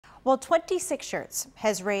Well, 26 Shirts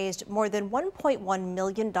has raised more than $1.1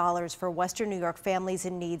 million for Western New York families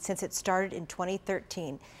in need since it started in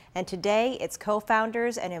 2013. And today, its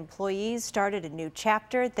co-founders and employees started a new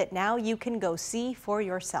chapter that now you can go see for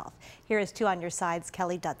yourself. Here is 2 on Your Side's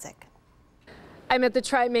Kelly Dudzik. I'm at the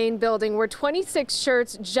Tri-Main building where 26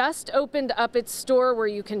 Shirts just opened up its store where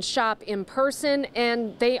you can shop in person,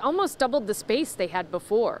 and they almost doubled the space they had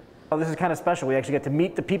before. Well, this is kind of special. We actually get to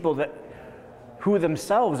meet the people who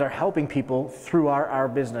themselves are helping people through our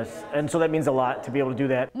business. And so that means a lot to be able to do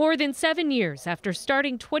that. More than 7 years after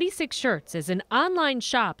starting 26 Shirts as an online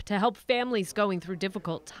shop to help families going through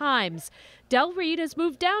difficult times, Del Reed has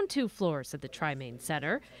moved down 2 floors at the Tri-Main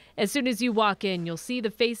Center. As soon as you walk in, you'll see the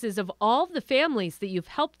faces of all the families that you've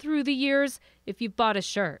helped through the years if you've bought a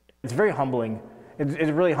shirt. It's very humbling.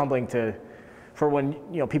 It's really humbling for when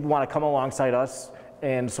people want to come alongside us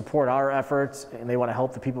and support our efforts, and they want to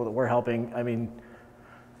help the people that we're helping. I mean,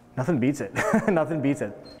 nothing beats it. Nothing beats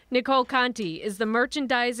it. Nicole Conti is the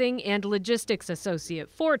merchandising and logistics associate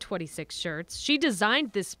for 26 Shirts. She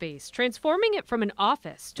designed this space, transforming it from an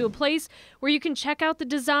office to a place where you can check out the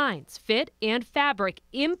designs, fit, and fabric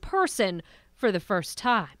in person for the first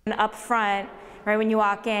time. And up front, right when you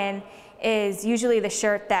walk in, is usually the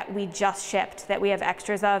shirt that we just shipped, that we have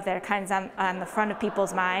extras of, that are kind of on the front of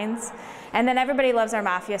people's minds. And then everybody loves our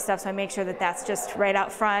Mafia stuff, so I make sure that that's just right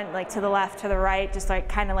out front, like to the left, to the right, just like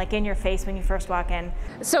kind of like in your face when you first walk in.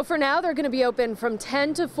 So for now, they're going to be open from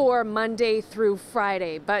 10 to 4 Monday through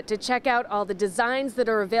Friday. But to check out all the designs that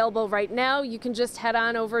are available right now, you can just head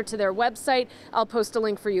on over to their website. I'll post a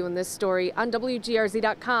link for you in this story on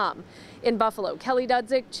WGRZ.com. In Buffalo, Kelly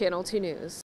Dudzik, Channel 2 News.